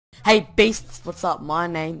Hey beasts, what's up? My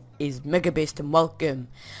name is Mega Beast and welcome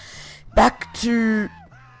back to...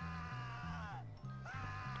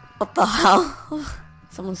 What the hell?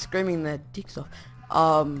 Someone's screaming their dicks off.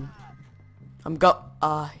 Yeah,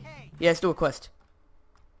 let's do a quest.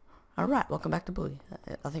 Alright, welcome back to Bully.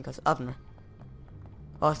 I don't know.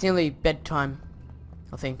 Oh, it's nearly bedtime,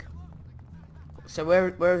 I think. So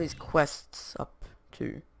where are these quests up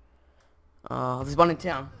to? There's one in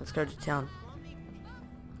town. Let's go to town.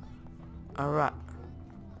 Alright.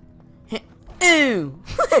 Ew!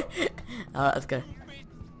 Alright, let's go.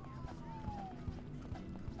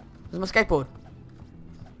 Where's my skateboard?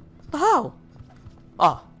 What the hell?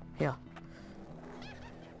 Oh, here.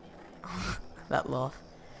 That laugh.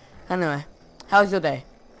 Anyway, how was your day?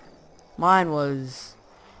 Mine was...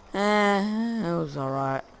 it was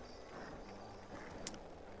alright.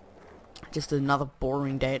 Just another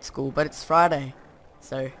boring day at school, but it's Friday.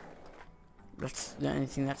 So, that's the only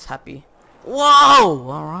thing that's happy. Whoa!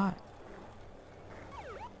 Alright.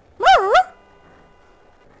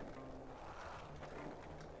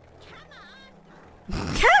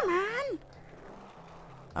 Come on!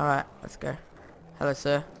 Alright, let's go. Hello,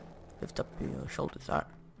 sir. Lift up your shoulders, alright.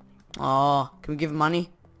 Oh, can we give him money?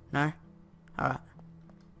 No? Alright.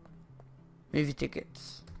 Movie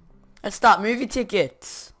tickets. Let's start movie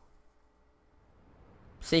tickets.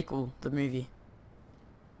 Sequel, the movie.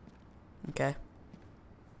 Okay.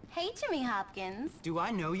 Hey, Jimmy Hopkins. Do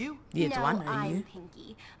I know you? Yeah, do I know I'm you?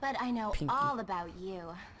 Pinky, but I know Pinky. all about you.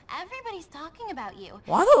 Everybody's talking about you.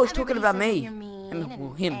 Why are they always talking about Everybody me? says You're mean Well,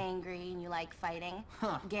 and him. angry and you like fighting.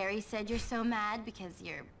 Huh. Gary said you're so mad because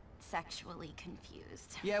you're sexually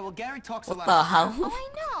confused. Yeah, well, Gary talks a What lot the of hell? Oh, I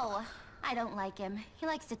know. I don't like him. He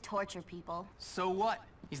likes to torture people. So what?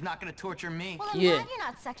 He's not gonna torture me. Well, I'm Yeah. glad you're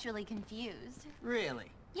not sexually confused.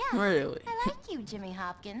 Really? Yeah. Really? I like you, Jimmy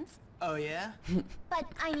Hopkins. Oh, yeah?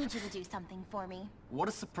 But I need you to do something for me. What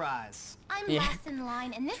a surprise. I'm Yeah. last in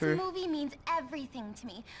line, and this True. movie means everything to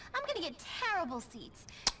me. I'm gonna get terrible seats.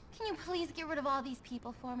 Can you please get rid of all these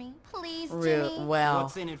people for me? Please, Jimmy? Wow.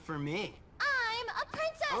 What's in it for me? I'm a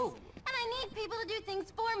princess, Oh. and I need people to do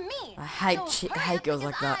things for me. I hate So I hurry hate up girls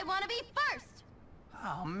because like that. I want to be first.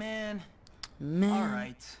 Oh, man. Man. All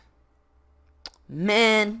right.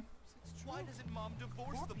 Man.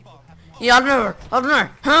 Yeah, I don't know. I don't know.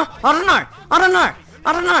 Huh? I don't know. I don't know.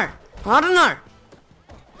 I don't know. I don't know.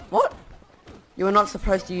 What? You were not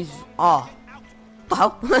supposed to use... Oh. The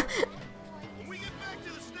hell?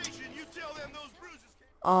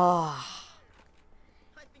 Oh.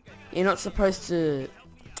 You're not supposed to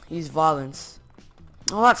use violence.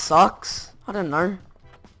 Oh, that sucks. I don't know.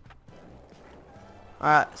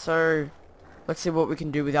 Alright, so... Let's see what we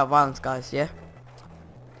can do without violence, guys, yeah?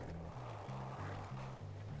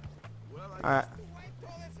 Alright.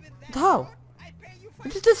 What the hell?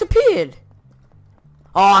 It just disappeared.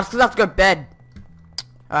 Oh, it's 'cause I have to go to bed.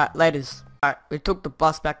 Alright, laters. Alright, we took the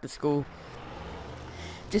bus back to school.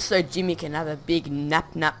 Just so Jimmy can have a big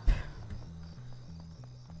nap.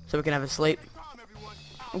 So we can have a sleep.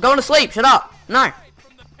 I'm going to sleep, shut up. No.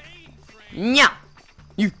 Nya.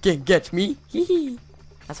 You can get me. Hee.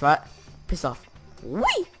 That's right. Piss off.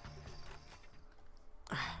 Wee.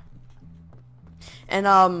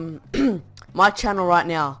 And my channel right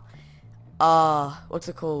now, what's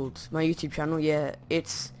it called? My YouTube channel, yeah,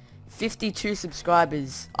 it's 52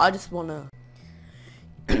 subscribers. I just wanna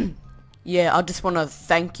yeah, I just wanna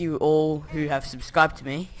thank you all who have subscribed to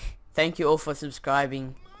me. Thank you all for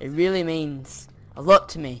subscribing. It really means a lot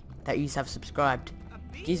to me that you have subscribed.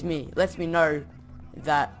 Lets me know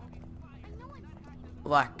that,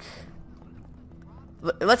 like,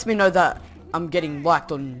 it lets me know that I'm getting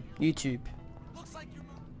liked on YouTube.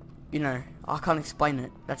 You know, I can't explain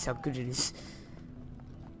it. That's how good it is.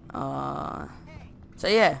 So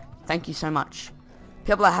yeah, thank you so much.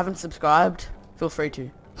 People that haven't subscribed, feel free to.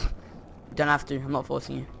 You don't have to. I'm not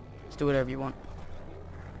forcing you. Just do whatever you want.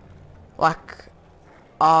 Like,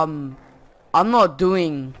 I'm not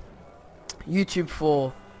doing YouTube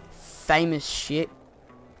for famous shit,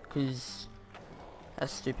 cause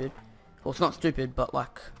that's stupid. Well, it's not stupid, but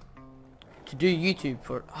like, to do YouTube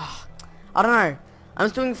for, I don't know. I'm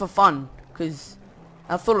just doing it for fun, because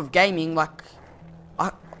I thought of gaming, like,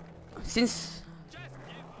 since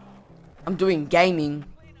I'm doing gaming,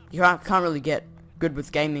 you can't really get good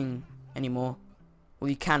with gaming anymore. Well,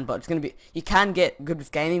 you can, but you can get good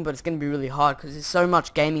with gaming, but it's gonna be really hard, because there's so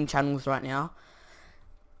much gaming channels right now.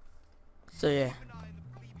 So yeah.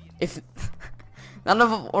 If none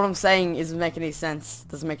of what I'm saying doesn't make any sense,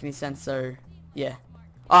 so yeah.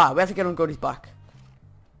 Alright, we have to get on Gordy's bike.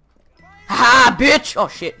 Ha bitch! Oh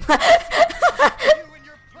shit.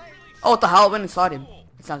 Oh, what the hell? I went inside him.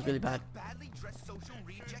 It sounds really bad.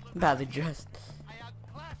 Badly dressed.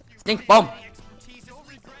 Stink bomb.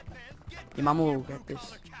 Your mama will get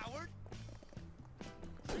this.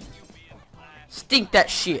 Stink that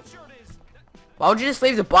shit. Why would you just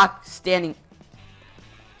leave the bike standing?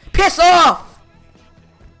 Piss off!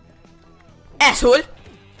 Asshole!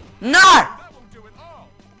 No!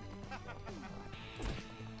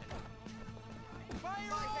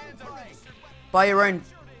 Buy your own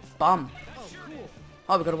bum.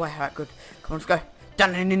 Oh, we got away. Alright, good. Come on, let's go.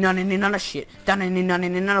 Done any shit. Done any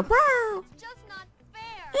wow.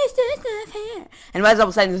 It's just not fair. And as I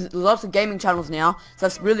was saying, there's lots of gaming channels now, so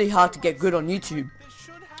it's really hard to get good on YouTube.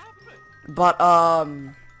 But yeah,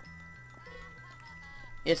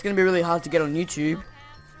 it's gonna be really hard to get on YouTube.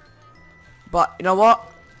 But you know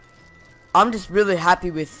what? I'm just really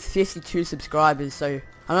happy with 52 subscribers. So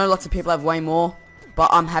I know lots of people have way more, but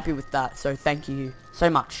I'm happy with that. So thank you so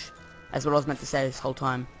much. That's what I was meant to say this whole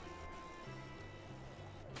time.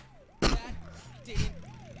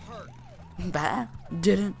 That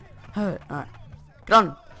didn't hurt. Alright. Get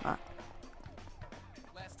on. Alright.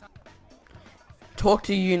 Talk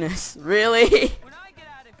to Eunice. Really? When I get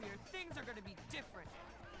out of here, things are gonna be different.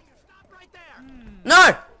 Stop right there.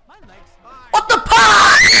 No! What the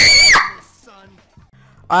fuck?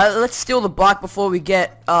 Alright, let's steal the bike before we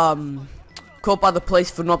get caught by the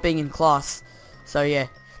police for not being in class. So yeah.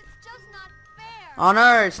 It's just not fair. Oh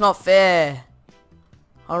no, it's not fair.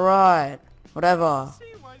 Alright. Whatever.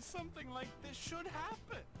 See why something like this should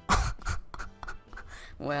happen.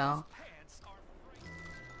 Well.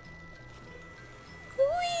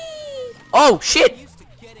 Whee! Oh shit! Used to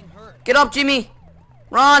getting hurt. Get up, Jimmy!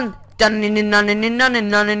 Run!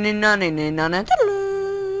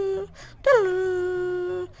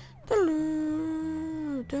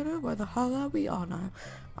 Where the hell are we? Oh no.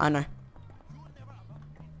 I know.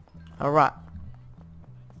 Alright.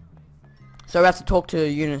 So we have to talk to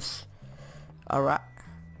Eunice. Alright.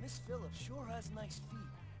 Miss Phillips sure has nice feet.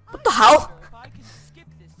 What the hell? If I can skip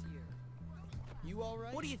this year. You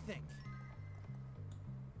alright? What do you think?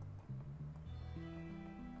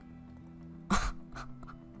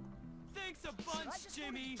 Thanks a bunch,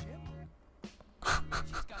 Jimmy. She's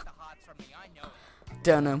got the hots from me, I know it.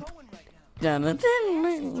 Dunham. Going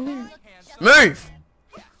right now. Move!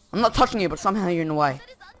 I'm not touching you, but somehow you're in the way. That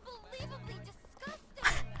is unbelievably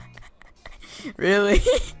disgusting. Really?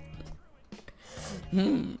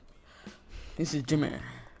 This is Jimmy.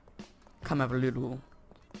 Come have a little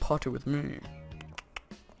party with me.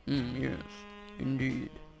 Yes, indeed.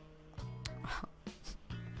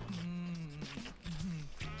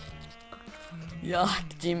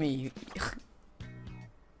 Yuck, Jimmy.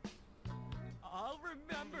 I'll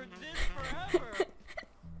remember this forever.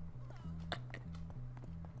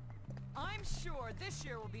 I'm sure this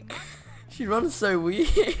year will be much. She runs so weird.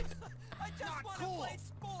 I just want to play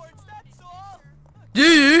sports, that's all. Do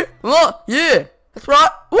you? What? Yeah, that's right.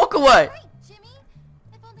 Walk away. Great, Jimmy.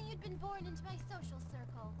 If only you'd been born into my social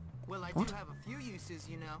circle. Well, I What? do have a few uses,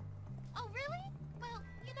 you know. Oh, really? Well,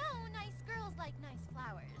 you know, nice girls like nice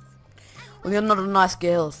flowers. Well, you're not a nice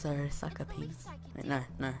girl, so suck a It's the piece. least I can Wait, do. no,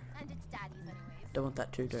 no. And it's daddy's anyways. Don't want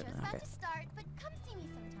that too, don't Just I? about Okay. to start, but come see me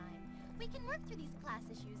sometime. We can work through these class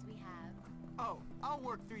issues we have. Oh, I'll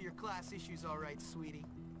work through your class issues alright, sweetie.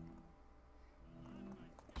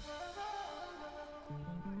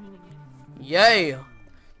 Yeah!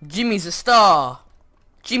 Jimmy's a star!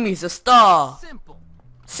 Jimmy's a star! Simple.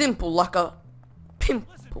 Simple like a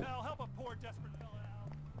pimple.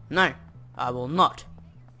 No, I will not.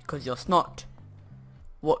 Because you're snot.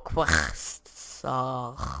 What quests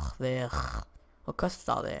are there? What quests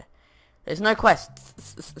are there? There's no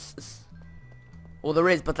quests. Well, there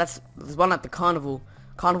is, but there's one at the carnival.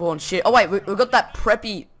 Carnival and shit. Oh wait, we got that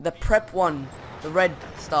the prep one. The red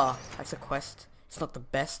star. That's a quest. It's not the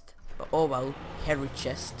best. But oh well. Hairy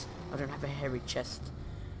chest. I don't have a hairy chest.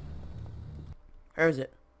 Where is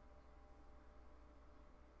it?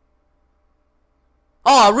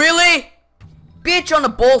 Oh, really? Bitch on a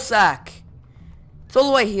ball sack. It's all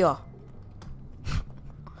the way here. I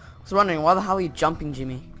was wondering, why the hell are you jumping,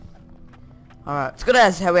 Jimmy? Alright, it's good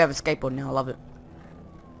as how we have a skateboard now. I love it.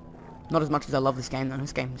 Not as much as I love this game though.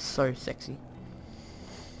 This game is so sexy.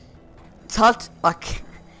 It's hard to, like,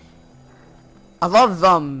 I love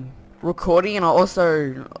recording, and I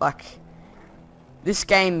also like this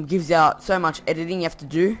game gives out so much editing you have to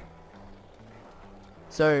do.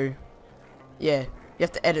 So yeah, you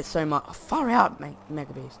have to edit so much. Oh, far out, mate.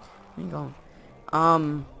 Megabeast. Where you going?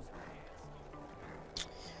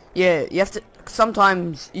 Yeah, you have to.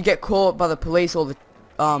 Sometimes you get caught by the police or the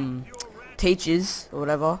teachers or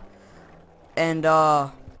whatever, and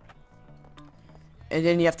and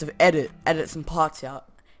then you have to edit some parts out.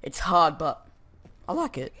 It's hard, but I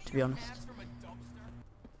like it, to be honest.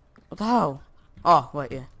 What the hell? Oh,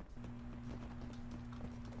 wait, yeah.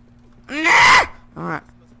 Alright.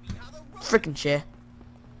 Freaking share.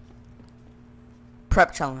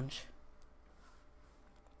 Prep challenge.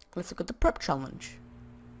 Let's look at the prep challenge.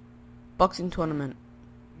 Boxing tournament.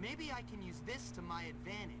 Maybe I can use this to my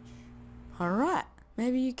advantage. Alright.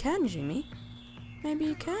 Maybe you can, Jimmy. Maybe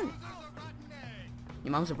you can.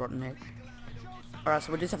 Your mum's a rotten egg. Alright,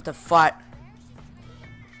 so we just have to fight.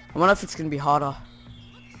 I wonder if it's gonna be harder.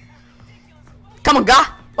 Come on, guy.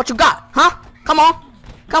 What you got? Huh? Come on.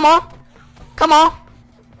 Come on. Come on.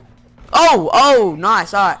 Oh,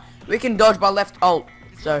 nice. Alright. We can dodge by left alt.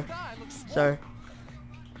 So.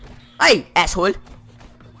 Hey, asshole.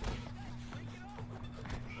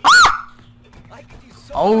 Ah!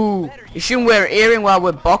 Oh, you shouldn't wear an earring while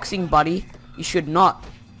we're boxing, buddy. You should not.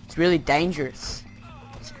 It's really dangerous.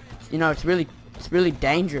 You know, it's really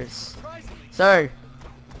dangerous. So,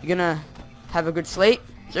 you're gonna have a good sleep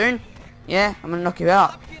soon? Yeah, I'm gonna knock you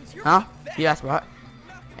out. Huh? Yeah, that's right.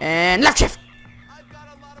 And left shift.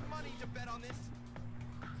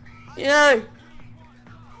 Yeah.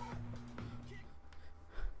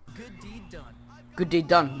 Good deed done. Good deed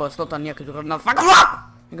done, but it's not done yet because we got another fucking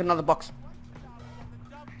block. We got another box.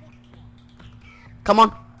 Come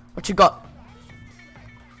on, what you got?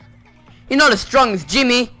 You're not as strong as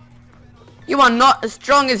Jimmy. You are not as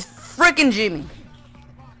strong as freaking Jimmy.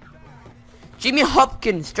 Jimmy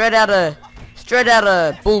Hopkins, straight out of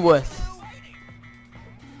Bullworth.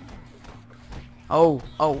 Oh.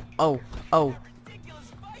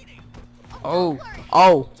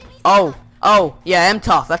 Yeah, I'm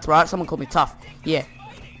tough. That's right. Someone called me tough. Yeah.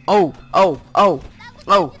 Oh,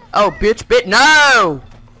 bitch. No.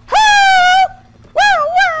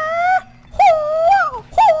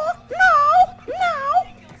 No.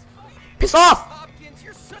 Piss off. Hopkins,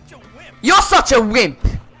 you're such a wimp. You're such a wimp.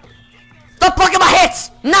 Stop blocking my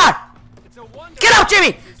hits. No. It's a wonder. Get up,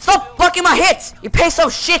 Jimmy. Stop blocking my hits. You piece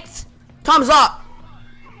of shit. Time's up.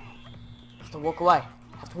 I have to walk away.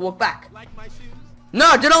 I have to walk back. Like my shoes? No,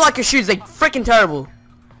 I do not like your shoes. They're freaking terrible.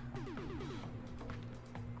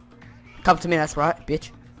 Come to me, that's right,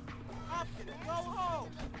 bitch. Hopkins, go home.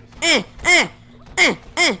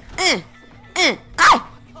 Ah!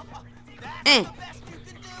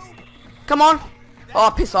 Come on.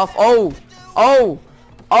 Oh, piss off. Oh,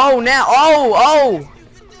 now.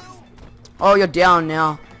 Oh, you're down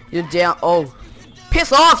now. You're down. Oh,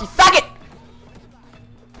 piss off, you faggot.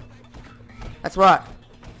 That's right.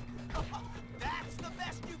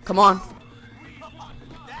 Come on.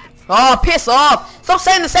 Oh, piss off. Stop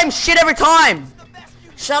saying the same shit every time.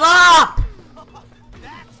 Shut up.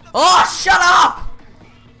 Oh, shut up.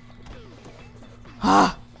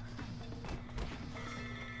 Ah.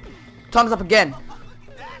 Time's up again.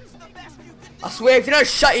 I swear, if you don't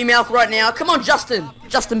shut your mouth right now. Come on, Justin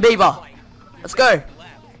Bieber. Let's go.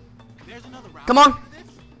 Come on.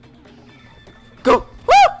 Go.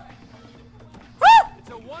 Woo! It's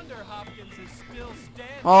a wonder Hopkins is still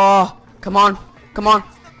standing. Oh, come on.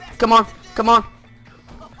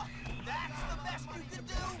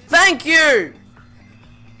 Thank you.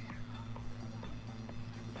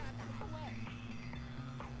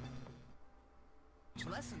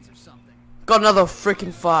 Lessons or something. Got another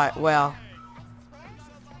freaking fight. Wow.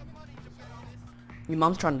 Your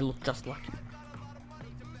mum's trying to look just like you.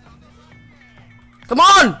 Come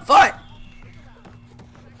on, fight.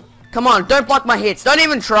 Come on, don't block my hits. Don't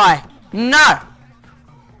even try. No.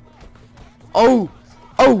 Oh.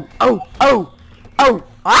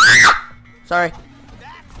 Ah! Sorry.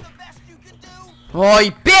 Oh,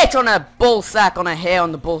 you bitch on a ball sack, on a hair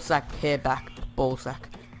on the ball sack, hair back, ball sack.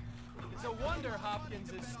 It's a wonder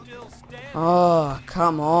Hopkins is still standing. Oh,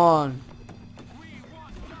 come on.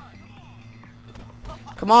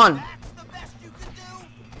 Come on.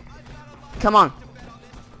 Come on.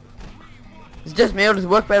 It's just me, it'll just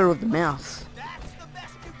work better with the mouse.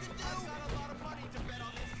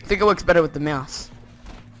 I think it works better with the mouse.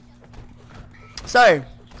 So,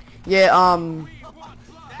 yeah, I'm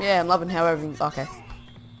loving how everything, okay.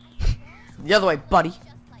 The other way, buddy.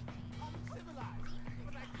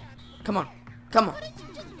 Come on.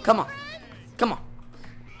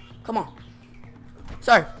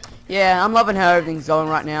 So, yeah, I'm loving how everything's going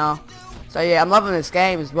right now. So yeah, I'm loving this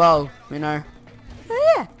game as well, you know.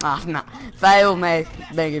 Oh yeah. Ah, no. Fail,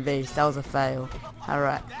 Mega Beast. That was a fail.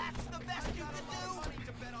 Alright.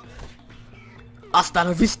 Hasta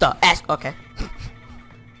la vista. Ass. Okay.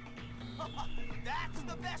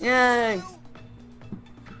 Yay.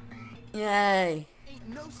 Alright,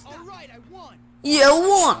 I won. You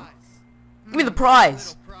won. Give me the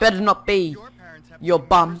prize. Better not be Your parents have your to be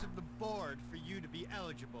bum. members of the board for you to be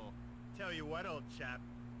eligible. Tell you what, old chap,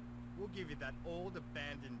 we'll give you that old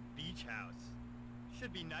abandoned beach house.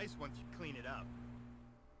 Should be nice once you clean it up.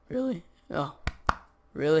 Really? Oh,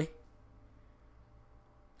 really?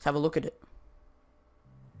 Let's have a look at it.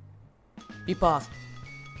 You passed.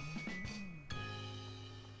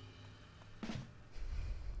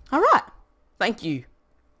 Alright. Thank you.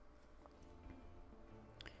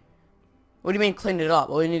 What do you mean clean it up?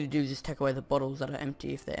 All you need to do is just take away the bottles that are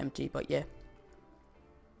empty if they're empty, but yeah.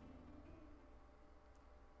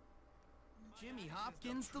 Jimmy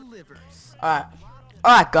Hopkins delivers.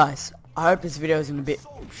 Alright guys. I hope this video isn't a bit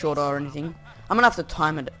shorter or anything. I'm gonna have to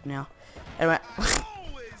time it now. Anyway.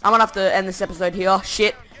 I'm gonna have to end this episode here.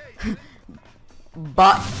 Shit.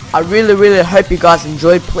 But I really hope you guys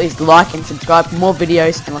enjoyed. Please like and subscribe for more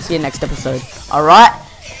videos, and I'll see you next episode. Alright?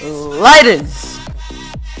 Laters!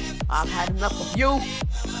 I've had enough of you.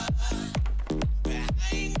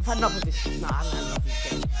 I've had enough of this. No, I haven't had enough of this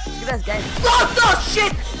game. Skip that game. No,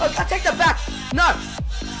 shit! Oh, I take that back. No!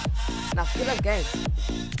 Now skip that game.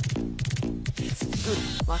 It's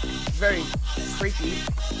good. Like, very creepy.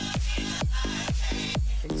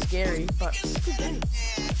 And scary, but it's a good game.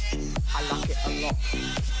 I like it a lot.